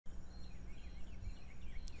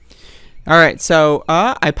All right, so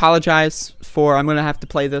I apologize for I'm going to have to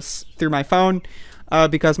play this through my phone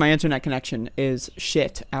because my internet connection is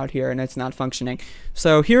shit out here and it's not functioning.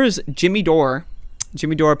 So here's Jimmy Dore.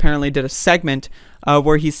 Jimmy Dore apparently did a segment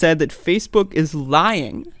where he said that Facebook is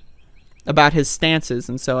lying about his stances.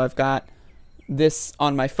 And so I've got this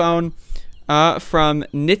on my phone from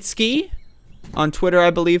Nitsky on Twitter.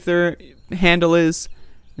 I believe their handle is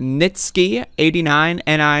Nitsky89,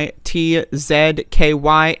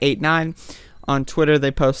 Nitzky89. On Twitter,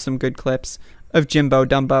 they post some good clips of Jimbo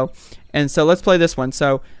Dumbo. And so let's play this one.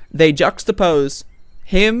 So they juxtapose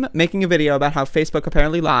him making a video about how Facebook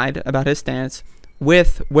apparently lied about his stance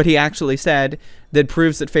with what he actually said that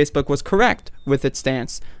proves that Facebook was correct with its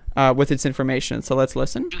stance, with its information. So let's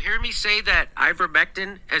listen. Did you hear me say that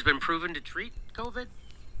ivermectin has been proven to treat COVID?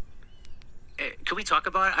 Can we talk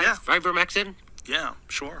about it? Yeah. Ivermectin? Yeah,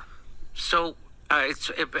 sure. So I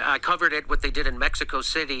covered it, what they did in Mexico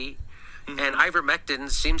City, and ivermectin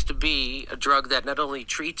seems to be a drug that not only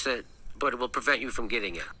treats it, but it will prevent you from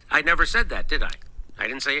getting it. I never said that, did I? I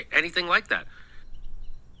didn't say anything like that.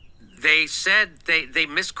 They said they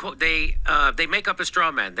misquote. They make up a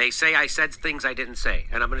straw man. They say I said things I didn't say,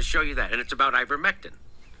 and I'm going to show you that. And it's about ivermectin.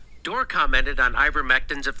 Dore commented on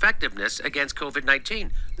ivermectin's effectiveness against COVID-19.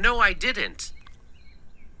 No, I didn't.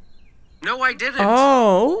 No, I didn't.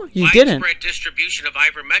 Oh, you didn't. Widespread distribution of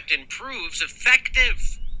ivermectin proves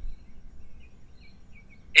effective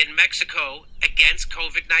in Mexico against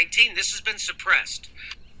COVID-19. This has been suppressed.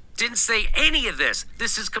 Didn't say any of this.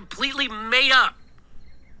 This is completely made up.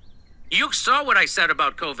 You saw what I said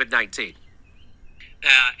about COVID-19.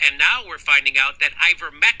 And now we're finding out that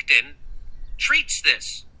ivermectin treats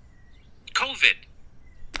this. COVID.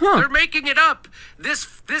 Huh. They're making it up. This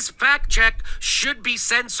fact check should be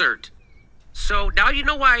censored. So now you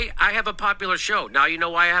know why I have a popular show. Now you know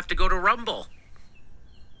why I have to go to Rumble,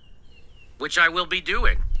 which I will be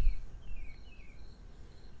doing.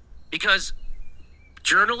 Because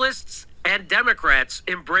journalists and Democrats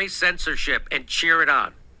embrace censorship and cheer it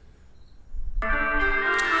on.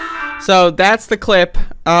 So that's the clip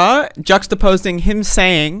juxtaposing him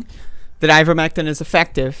saying that ivermectin is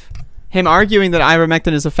effective, him arguing that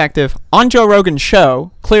ivermectin is effective on Joe Rogan's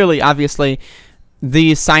show. Clearly, obviously,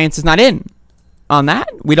 the science is not in on that.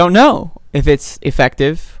 We don't know if it's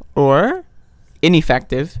effective or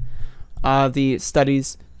ineffective. The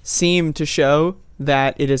studies seem to show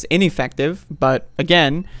that it is ineffective, but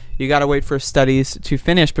again, you got to wait for studies to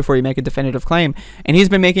finish before you make a definitive claim. And he's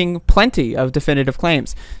been making plenty of definitive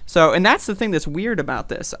claims. So, and that's the thing that's weird about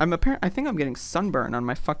this. I think I'm getting sunburn on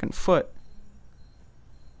my fucking foot.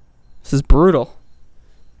 This is brutal.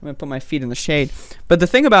 I'm going to put my feet in the shade. But the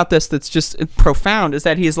thing about this that's just profound is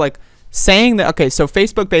that he's like saying that, okay, so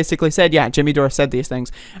Facebook basically said, yeah, Jimmy Dore said these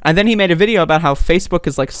things. And then he made a video about how Facebook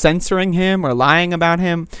is like censoring him or lying about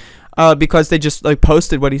him. Because they just like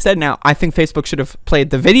posted what he said. Now, I think Facebook should have played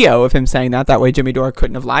the video of him saying that. That way Jimmy Dore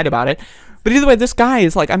couldn't have lied about it. But either way, this guy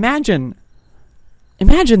is like, imagine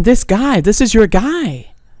this guy. This is your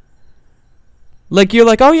guy. Like, you're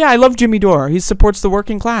like, oh yeah, I love Jimmy Dore. He supports the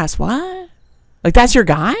working class. What? Like, that's your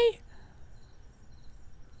guy?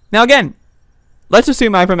 Now, again, let's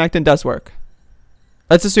assume ivermectin does work.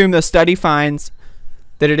 Let's assume the study finds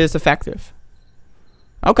that it is effective.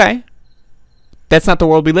 Okay. That's not the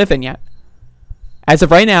world we live in yet. As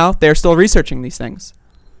of right now, they're still researching these things.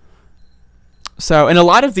 So, in a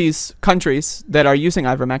lot of these countries that are using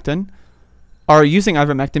ivermectin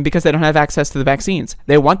because they don't have access to the vaccines.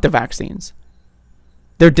 They want the vaccines.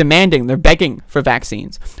 They're demanding, they're begging for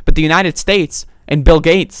vaccines. But the United States and Bill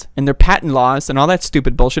Gates and their patent laws and all that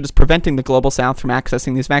stupid bullshit is preventing the global south from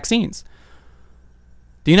accessing these vaccines.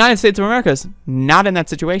 The United States of America is not in that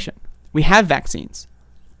situation. We have vaccines.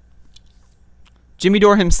 Jimmy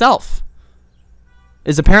Dore himself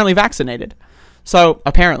is apparently vaccinated. So,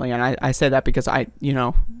 apparently, and I say that because I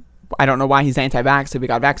don't know why he's anti-vax if he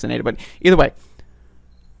got vaccinated, but either way.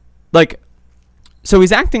 Like, so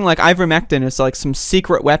he's acting like ivermectin is like some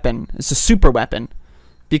secret weapon. It's a super weapon.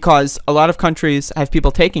 Because a lot of countries have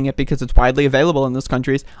people taking it because it's widely available in those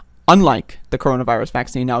countries, unlike the coronavirus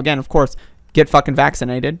vaccine. Now, again, of course, get fucking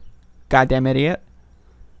vaccinated. Goddamn idiot.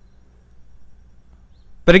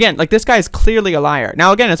 But again, like, this guy is clearly a liar.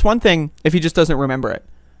 Now, again, it's one thing if he just doesn't remember it.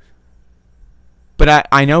 But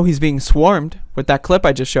I know he's being swarmed with that clip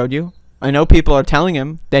I just showed you. I know people are telling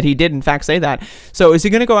him that he did, in fact, say that. So is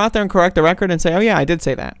he going to go out there and correct the record and say, oh, yeah, I did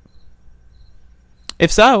say that?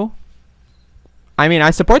 If so, I mean,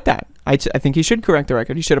 I support that. I think he should correct the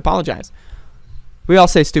record. He should apologize. We all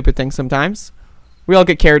say stupid things sometimes. We all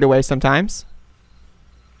get carried away sometimes.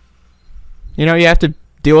 You know, you have to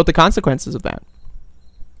deal with the consequences of that.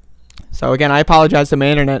 So So again, I apologize that my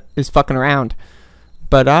internet is fucking around.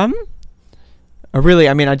 But I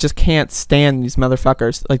just can't stand these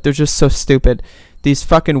motherfuckers. Like, they're just so stupid. These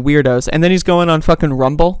fucking weirdos. And then he's going on fucking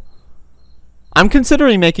Rumble. I'm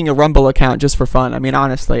considering making a Rumble account just for fun. I mean,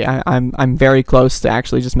 honestly, I'm very close to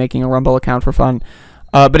actually just making a Rumble account for fun.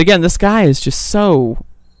 But again, this guy is just so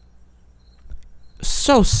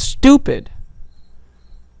stupid.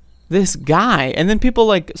 This guy. And then people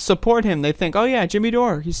like support him. They think, oh yeah, Jimmy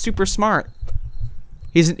Dore, he's super smart.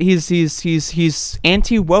 He's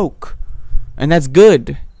anti-woke. And that's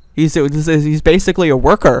good. He's basically a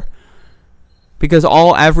worker. Because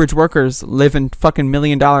all average workers live in fucking $1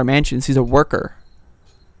 million mansions. He's a worker.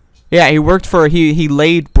 Yeah, he worked for, he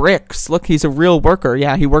laid bricks. Look, he's a real worker.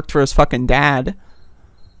 Yeah, he worked for his fucking dad.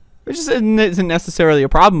 Which isn't necessarily a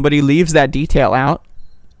problem, but he leaves that detail out.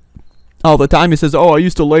 All the time he says, oh, I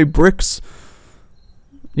used to lay bricks.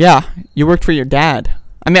 Yeah, you worked for your dad.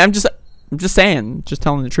 I mean, I'm just saying, just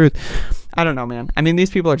telling the truth. I don't know, man. I mean,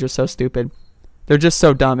 these people are just so stupid. They're just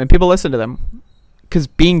so dumb, and people listen to them. Because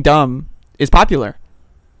being dumb is popular.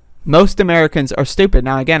 Most Americans are stupid.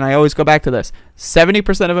 Now, again, I always go back to this.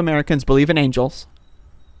 70% of Americans believe in angels.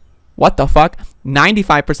 What the fuck?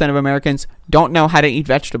 95% of Americans don't know how to eat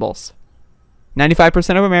vegetables.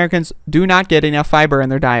 95% of Americans do not get enough fiber in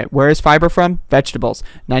their diet. Where is fiber from? Vegetables.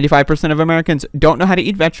 95% of Americans don't know how to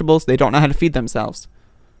eat vegetables. They don't know how to feed themselves.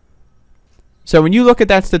 So when you look at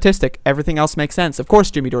that statistic, everything else makes sense. Of course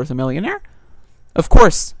Jimmy Dore's a millionaire. Of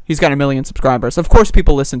course he's got 1 million subscribers. Of course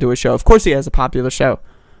people listen to his show. Of course he has a popular show.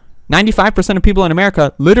 95% of people in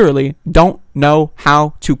America literally don't know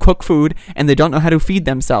how to cook food, and they don't know how to feed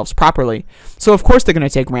themselves properly. So of course they're going to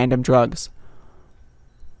take random drugs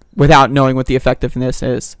without knowing what the effectiveness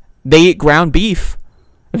is. They eat ground beef.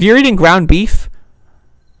 If you're eating ground beef,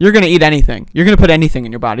 you're going to eat anything. You're going to put anything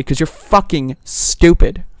in your body because you're fucking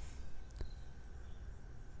stupid.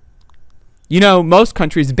 You know, most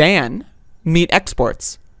countries ban meat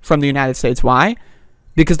exports from the United States. Why?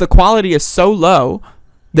 Because the quality is so low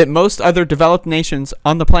that most other developed nations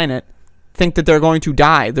on the planet think that they're going to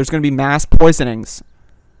die. There's going to be mass poisonings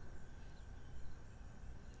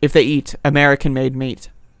if they eat American-made meat.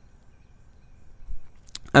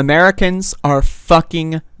 Americans are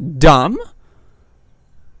fucking dumb.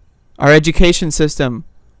 Our education system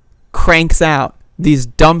cranks out these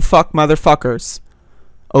dumb fuck motherfuckers,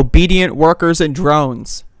 obedient workers and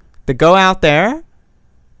drones, that go out there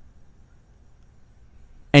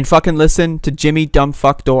and fucking listen to Jimmy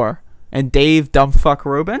Dumbfuck Dore and Dave Dumbfuck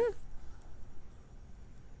Rubin.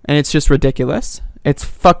 And it's just ridiculous. It's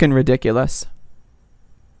fucking ridiculous.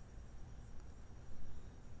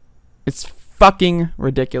 It's fucking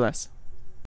ridiculous.